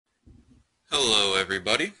Hello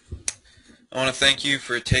everybody. I want to thank you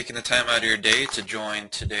for taking the time out of your day to join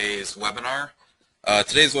today's webinar.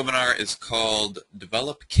 Today's webinar is called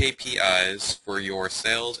Develop KPIs for Your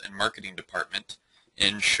Sales and Marketing Department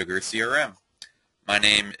in SugarCRM. My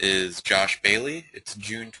name is Josh Bailey. It's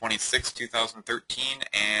June 26, 2013,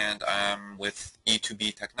 and I'm with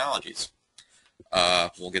E2B Technologies.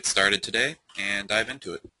 We'll get started today and dive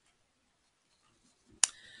into it.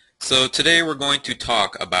 So today we're going to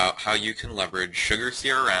talk about how you can leverage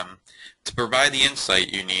SugarCRM to provide the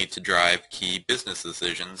insight you need to drive key business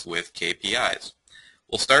decisions with KPIs.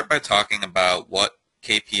 We'll start by talking about what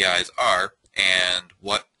KPIs are and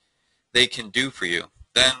what they can do for you.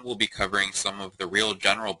 Then we'll be covering some of the real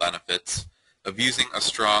general benefits of using a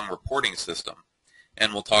strong reporting system.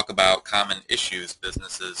 And we'll talk about common issues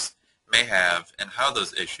businesses may have and how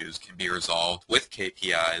those issues can be resolved with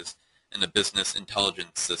KPIs in a business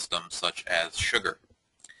intelligence system such as Sugar.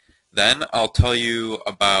 Then I'll tell you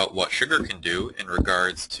about what Sugar can do in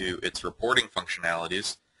regards to its reporting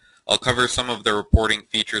functionalities. I'll cover some of the reporting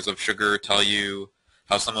features of Sugar, tell you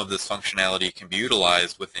how some of this functionality can be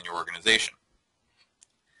utilized within your organization.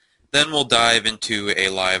 Then we'll dive into a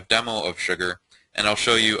live demo of Sugar, and I'll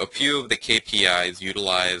show you a few of the KPIs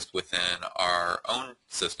utilized within our own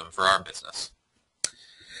system for our business.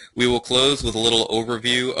 We will close with a little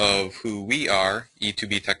overview of who we are,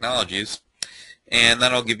 E2B Technologies, and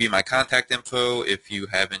then I'll give you my contact info if you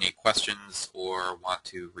have any questions or want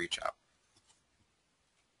to reach out.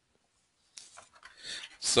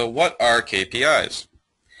 So what are KPIs?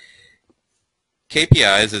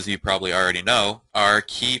 KPIs, as you probably already know, are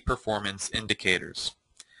key performance indicators.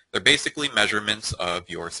 They're basically measurements of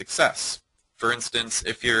your success. For instance,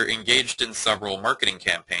 if you're engaged in several marketing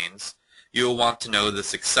campaigns, you'll want to know the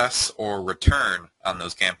success or return on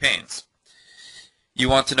those campaigns. You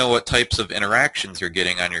want to know what types of interactions you're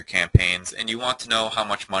getting on your campaigns, and you want to know how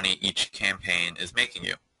much money each campaign is making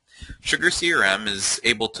you. SugarCRM is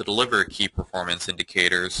able to deliver key performance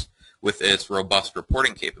indicators with its robust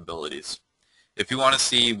reporting capabilities. If you want to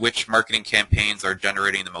see which marketing campaigns are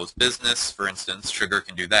generating the most business, for instance, Sugar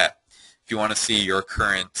can do that. If you want to see your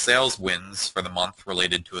current sales wins for the month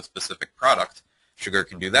related to a specific product, Sugar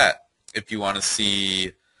can do that. If you want to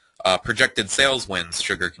see projected sales wins,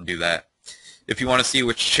 Sugar can do that. If you want to see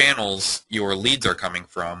which channels your leads are coming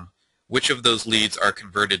from, which of those leads are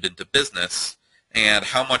converted into business, and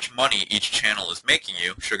how much money each channel is making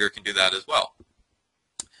you, Sugar can do that as well.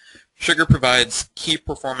 Sugar provides key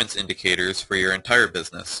performance indicators for your entire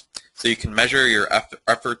business, so you can measure your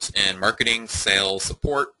efforts in marketing, sales,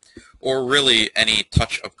 support, or really any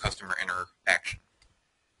touch of customer interaction.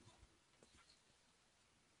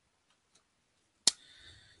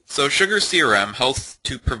 So SugarCRM helps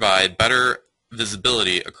to provide better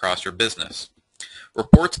visibility across your business.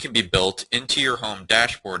 Reports can be built into your home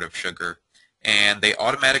dashboard of Sugar, and they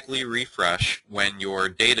automatically refresh when your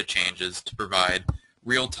data changes to provide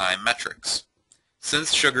real-time metrics.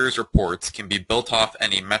 Since Sugar's reports can be built off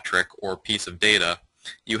any metric or piece of data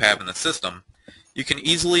you have in the system, you can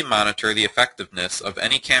easily monitor the effectiveness of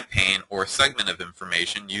any campaign or segment of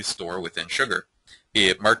information you store within Sugar, be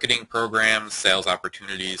it marketing programs, sales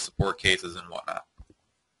opportunities, support cases, and whatnot.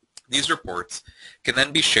 These reports can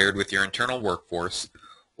then be shared with your internal workforce,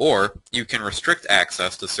 or you can restrict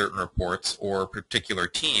access to certain reports or particular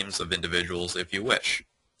teams of individuals if you wish.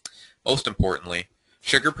 Most importantly,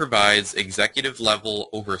 Sugar provides executive-level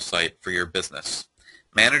oversight for your business.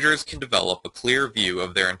 Managers can develop a clear view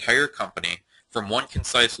of their entire company from one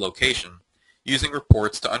concise location, using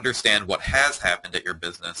reports to understand what has happened at your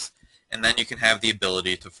business, and then you can have the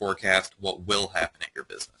ability to forecast what will happen at your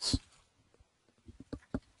business.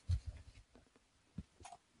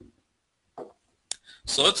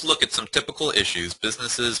 So let's look at some typical issues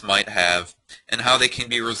businesses might have and how they can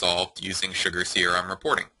be resolved using SugarCRM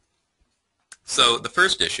reporting. So the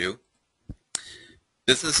first issue,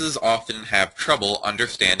 businesses often have trouble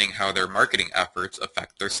understanding how their marketing efforts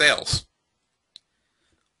affect their sales.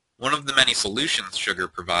 One of the many solutions Sugar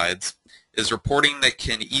provides is reporting that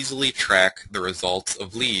can easily track the results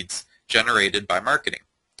of leads generated by marketing.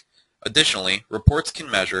 Additionally, reports can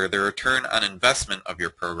measure the return on investment of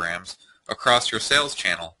your programs across your sales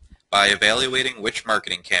channel by evaluating which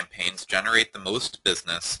marketing campaigns generate the most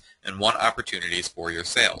business and won opportunities for your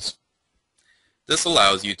sales. This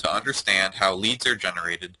allows you to understand how leads are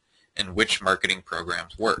generated and which marketing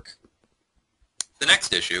programs work. The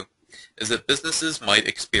next issue is that businesses might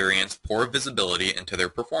experience poor visibility into their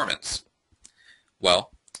performance.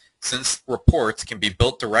 Well, since reports can be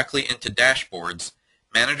built directly into dashboards,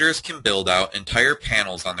 managers can build out entire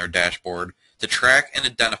panels on their dashboard to track and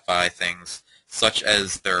identify things such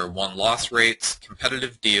as their won-loss rates,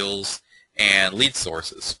 competitive deals, and lead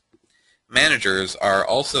sources. Managers are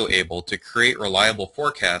also able to create reliable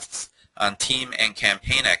forecasts on team and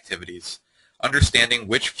campaign activities, understanding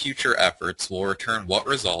which future efforts will return what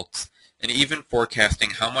results, and even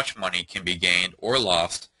forecasting how much money can be gained or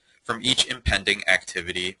lost from each impending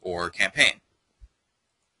activity or campaign.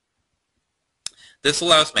 This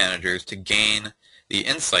allows managers to gain the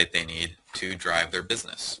insight they need to drive their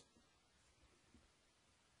business.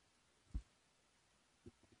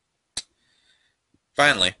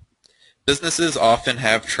 Finally, businesses often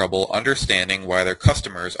have trouble understanding why their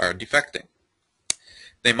customers are defecting.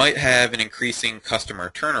 They might have an increasing customer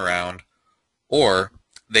turnaround, or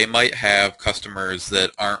they might have customers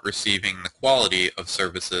that aren't receiving the quality of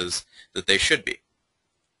services that they should be.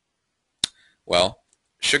 Well,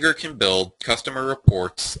 Sugar can build customer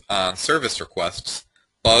reports on service requests,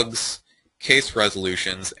 bugs, case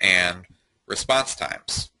resolutions, and response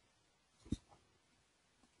times.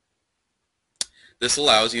 This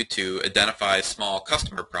allows you to identify small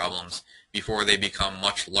customer problems before they become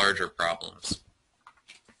much larger problems.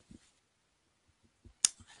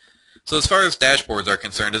 So as far as dashboards are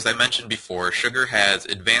concerned, as I mentioned before, Sugar has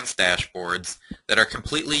advanced dashboards that are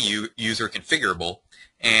completely user configurable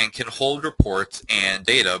and can hold reports and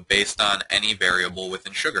data based on any variable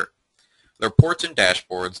within Sugar. The reports and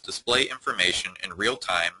dashboards display information in real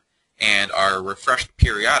time and are refreshed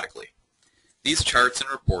periodically. These charts and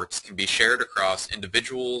reports can be shared across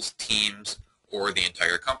individuals, teams, or the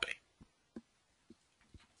entire company.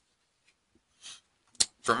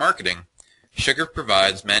 For marketing, Sugar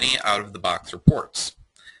provides many out-of-the-box reports,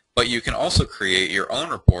 but you can also create your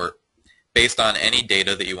own report based on any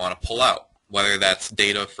data that you want to pull out, whether that's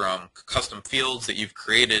data from custom fields that you've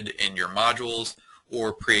created in your modules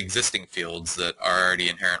or pre-existing fields that are already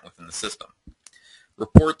inherent within the system.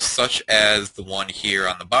 Reports such as the one here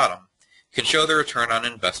on the bottom can show the return on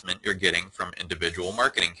investment you're getting from individual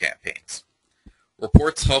marketing campaigns.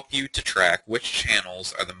 Reports help you to track which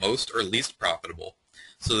channels are the most or least profitable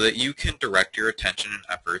so that you can direct your attention and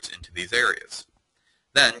efforts into these areas.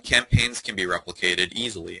 Then campaigns can be replicated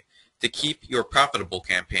easily to keep your profitable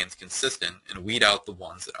campaigns consistent and weed out the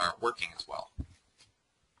ones that aren't working as well.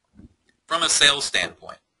 From a sales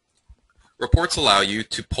standpoint, reports allow you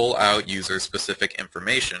to pull out user-specific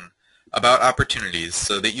information about opportunities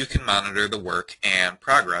so that you can monitor the work and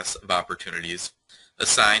progress of opportunities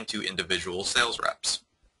assigned to individual sales reps.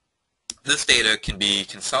 This data can be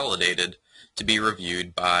consolidated to be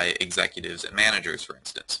reviewed by executives and managers, for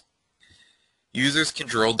instance. Users can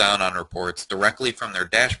drill down on reports directly from their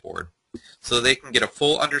dashboard so they can get a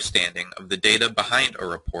full understanding of the data behind a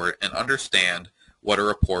report and understand what a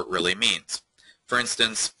report really means. For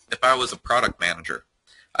instance, if I was a product manager,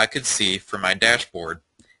 I could see from my dashboard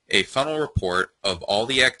a funnel report of all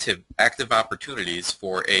the active opportunities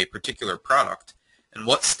for a particular product and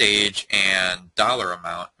what stage and dollar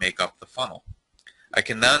amount make up the funnel. I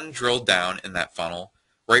can then drill down in that funnel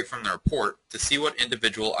right from the report to see what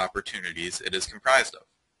individual opportunities it is comprised of.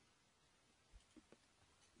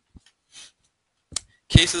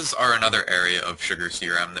 Cases are another area of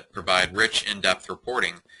SugarCRM that provide rich, in-depth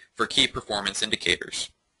reporting for key performance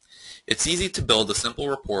indicators. It's easy to build a simple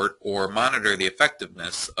report or monitor the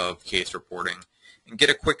effectiveness of case reporting and get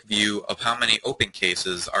a quick view of how many open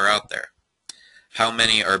cases are out there, how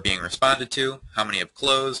many are being responded to, how many have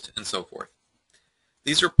closed, and so forth.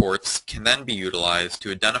 These reports can then be utilized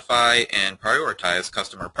to identify and prioritize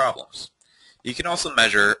customer problems. You can also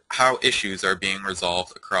measure how issues are being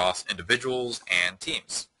resolved across individuals and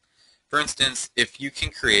teams. For instance, if you can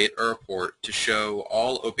create a report to show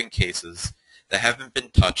all open cases that haven't been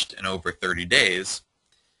touched in over 30 days,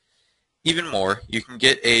 even more, you can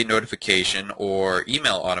get a notification or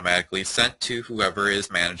email automatically sent to whoever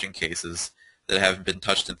is managing cases that haven't been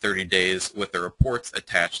touched in 30 days with the reports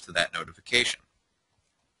attached to that notification.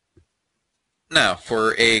 Now,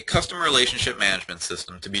 for a customer relationship management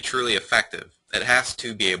system to be truly effective, it has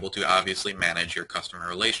to be able to obviously manage your customer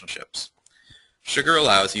relationships. Sugar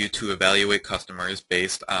allows you to evaluate customers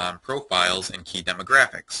based on profiles and key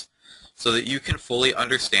demographics so that you can fully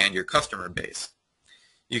understand your customer base.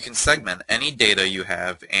 You can segment any data you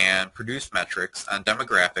have and produce metrics on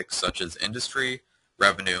demographics such as industry,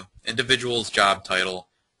 revenue, individual's job title,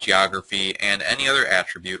 geography, and any other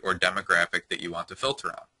attribute or demographic that you want to filter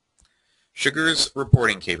on. Sugar's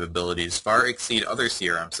reporting capabilities far exceed other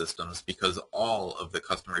CRM systems because all of the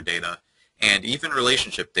customer data and even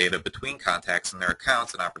relationship data between contacts and their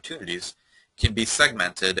accounts and opportunities can be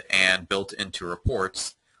segmented and built into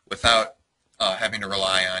reports without having to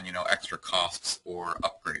rely on extra costs or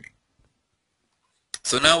upgrading.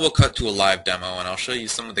 So now we'll cut to a live demo, and I'll show you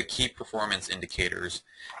some of the key performance indicators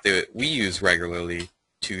that we use regularly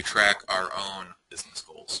to track our own business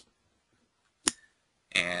goals.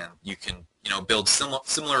 And you can, build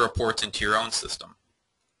similar reports into your own system.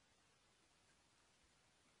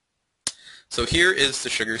 So here is the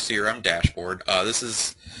SugarCRM dashboard. This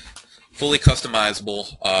is fully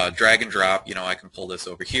customizable, drag and drop. I can pull this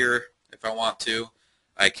over here if I want to.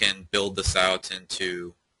 I can build this out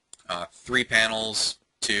into 3 panels,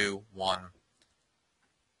 2, 1,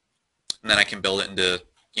 and then I can build it into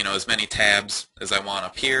as many tabs as I want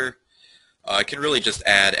up here. I can really just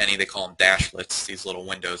add any, they call them dashlets, these little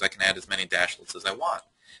windows. I can add as many dashlets as I want,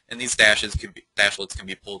 and these dashlets can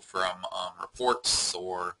be pulled from reports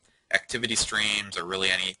or activity streams, or really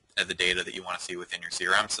any of the data that you want to see within your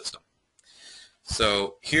CRM system.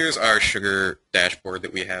 So here's our Sugar dashboard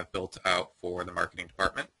that we have built out for the marketing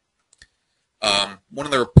department. One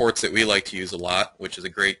of the reports that we like to use a lot, which is a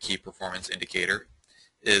great key performance indicator,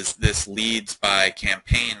 is this leads by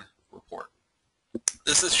campaign report.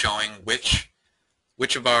 This is showing which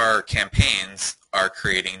of our campaigns are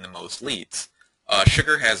creating the most leads.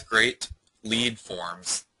 Sugar has great lead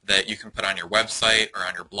forms that you can put on your website or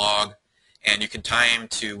on your blog, and you can tie them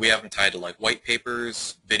to, we have them tied to like white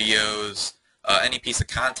papers, videos, any piece of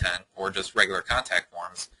content, or just regular contact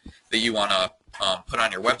forms that you want to put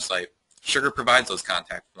on your website. Sugar provides those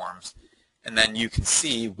contact forms, and then you can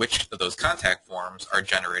see which of those contact forms are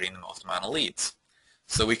generating the most amount of leads.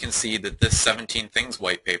 So we can see that this 17 Things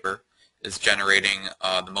white paper is generating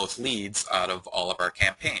the most leads out of all of our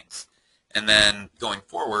campaigns. And then going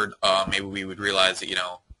forward, maybe we would realize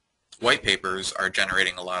that, white papers are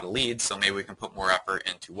generating a lot of leads, so maybe we can put more effort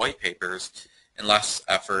into white papers and less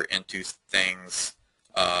effort into things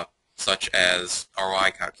such as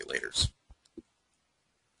ROI calculators.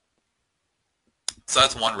 So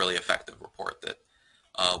that's one really effective report that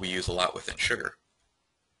we use a lot within Sugar.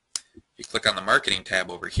 If you click on the marketing tab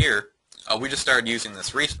over here, we just started using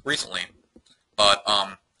this recently, but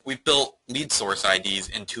we've built lead source IDs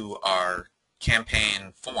into our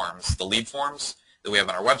campaign forms, the lead forms that we have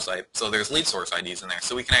on our website. So there's lead source IDs in there,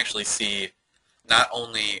 so we can actually see not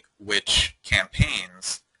only which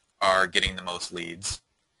campaigns are getting the most leads,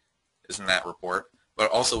 is in that report,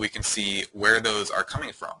 but also we can see where those are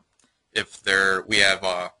coming from. If we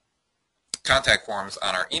have contact forms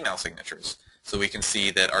on our email signatures, so we can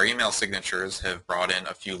see that our email signatures have brought in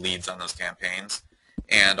a few leads on those campaigns,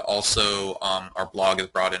 and also our blog has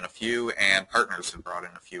brought in a few, and partners have brought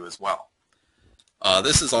in a few as well.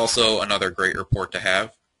 This is also another great report to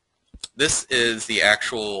have. This is the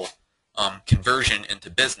actual conversion into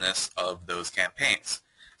business of those campaigns.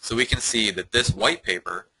 So we can see that this white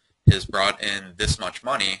paper has brought in this much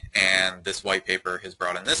money, and this white paper has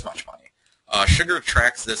brought in this much money. Sugar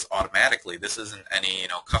tracks this automatically. This isn't any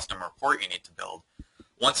custom report you need to build.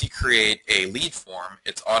 Once you create a lead form,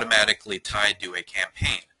 it's automatically tied to a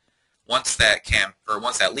campaign. Once that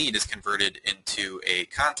lead is converted into a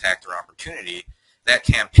contact or opportunity, that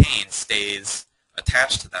campaign stays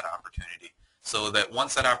attached to that opportunity. So that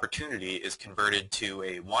once that opportunity is converted to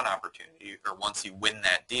a won opportunity, or once you win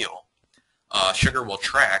that deal, Sugar will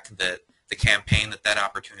track that the campaign that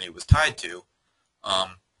opportunity was tied to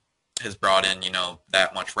has brought in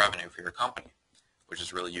that much revenue for your company, which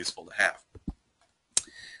is really useful to have. And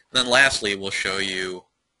then lastly, we'll show you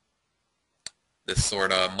this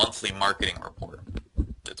sort of monthly marketing report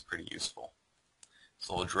that's pretty useful.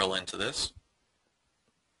 So we'll drill into this.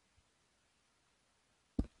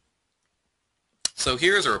 So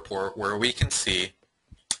here's a report where we can see,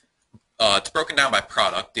 it's broken down by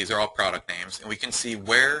product. These are all product names, and we can see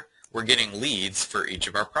where we're getting leads for each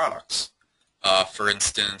of our products. For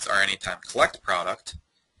instance, our Anytime Collect product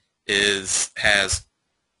has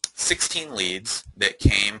 16 leads that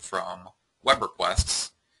came from web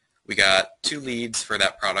requests. We got 2 leads for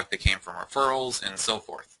that product that came from referrals, and so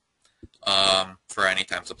forth. For our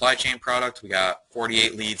Anytime Supply Chain product, we got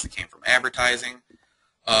 48 leads that came from advertising.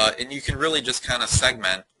 And you can really just kind of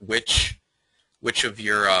segment which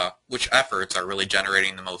efforts are really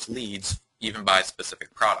generating the most leads, even by a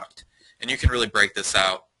specific product. And you can really break this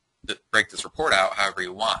report out however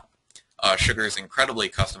you want. Sugar is incredibly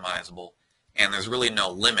customizable, and there's really no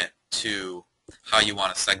limit to how you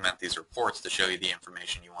want to segment these reports to show you the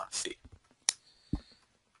information you want to see.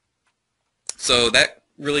 So that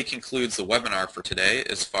really concludes the webinar for today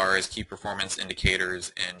as far as key performance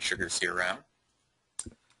indicators in SugarCRM.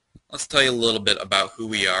 Let's tell you a little bit about who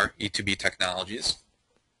we are, E2B Technologies.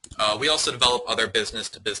 We also develop other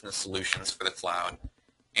business-to-business solutions for the cloud,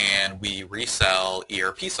 and we resell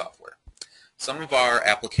ERP software. Some of our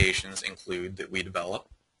applications include that we develop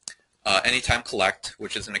Anytime Collect,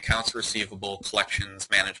 which is an accounts receivable collections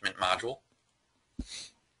management module.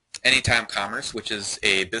 Anytime Commerce, which is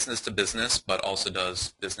a business-to-business but also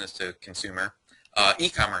does business-to-consumer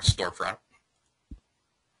e-commerce storefront.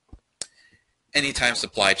 Anytime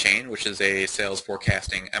Supply Chain, which is a sales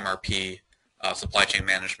forecasting MRP supply chain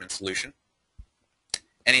management solution.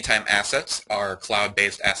 Anytime Assets, our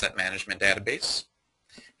cloud-based asset management database.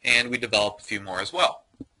 And we develop a few more as well.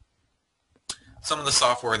 Some of the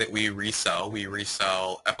software that we resell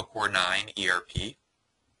Epicor 9 ERP,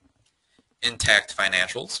 Intact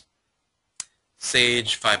Financials,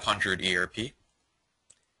 Sage 500 ERP,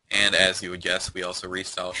 and as you would guess, we also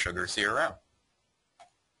resell SugarCRM.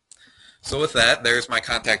 So with that, there's my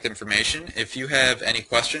contact information. If you have any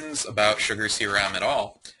questions about SugarCRM at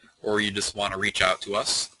all, or you just want to reach out to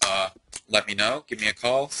us, let me know, give me a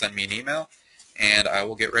call, send me an email, and I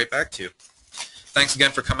will get right back to you. Thanks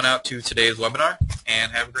again for coming out to today's webinar,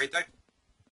 and have a great day.